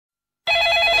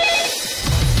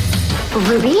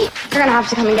Ruby, you're gonna have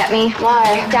to come and get me.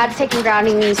 Why? Dad's taking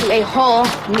grounding me to a whole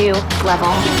new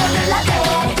level.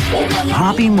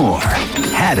 Poppy Moore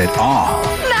had it all.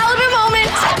 Malibu moment!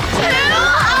 Who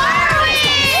are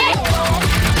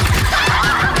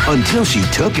we? Until she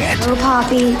took it Oh,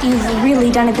 Poppy, you've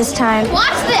really done it this time.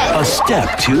 Watch this! a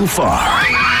step too far.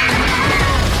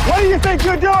 What do you think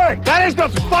you're doing? That is the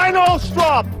final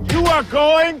straw. You are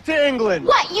going to England.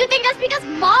 What, you think just because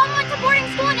Mom went to boarding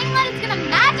school in England it's gonna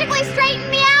magically straighten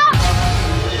me out?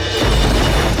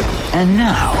 And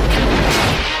now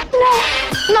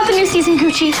No, not the new season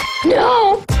Gucci.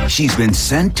 No! she's been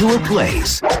sent to a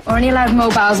place We're only allowed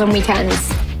mobiles on weekends.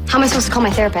 How am I supposed to call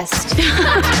my therapist?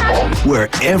 where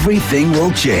everything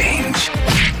will change.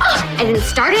 I didn't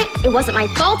start it, it wasn't my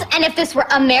fault, and if this were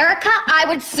America, I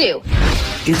would sue.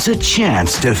 It's a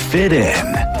chance to fit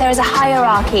in. There is a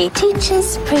hierarchy.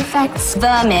 Teachers, prefects,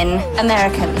 vermin,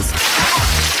 Americans.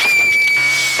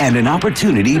 And an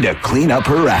opportunity to clean up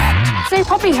her act. So,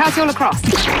 Poppy, how's your lacrosse?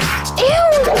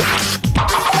 Ew!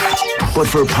 But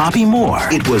for Poppy Moore,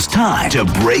 it was time to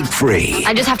break free.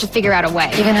 I just have to figure out a way.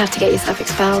 You're gonna have to get your stuff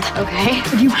expelled. Okay.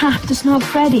 But you have to snub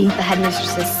Freddie. The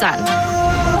headmistress's son.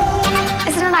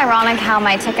 Isn't it ironic how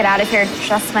my ticket out of here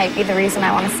just might be the reason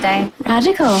I want to stay?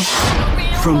 Magical.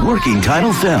 From Working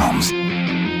Title Films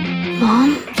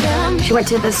Mom? She went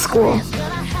to this school.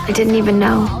 I didn't even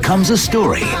know. comes a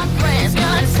story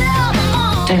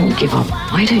Don't give up.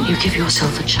 Why don't you give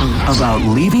yourself a chance? about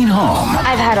leaving home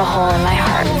I've had a hole in my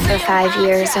heart for 5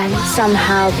 years, and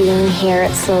somehow being here,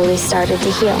 it slowly started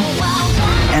to heal.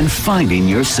 and finding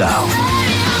yourself.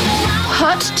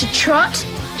 Hot to trot?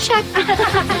 Check.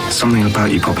 Something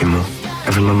about you, Poppy Moore.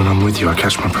 Every moment I'm with you, I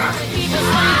catch my breath.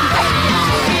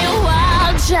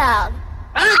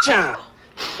 Child.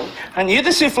 And you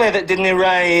the souffle that didn't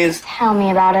erase. Tell me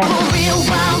about it.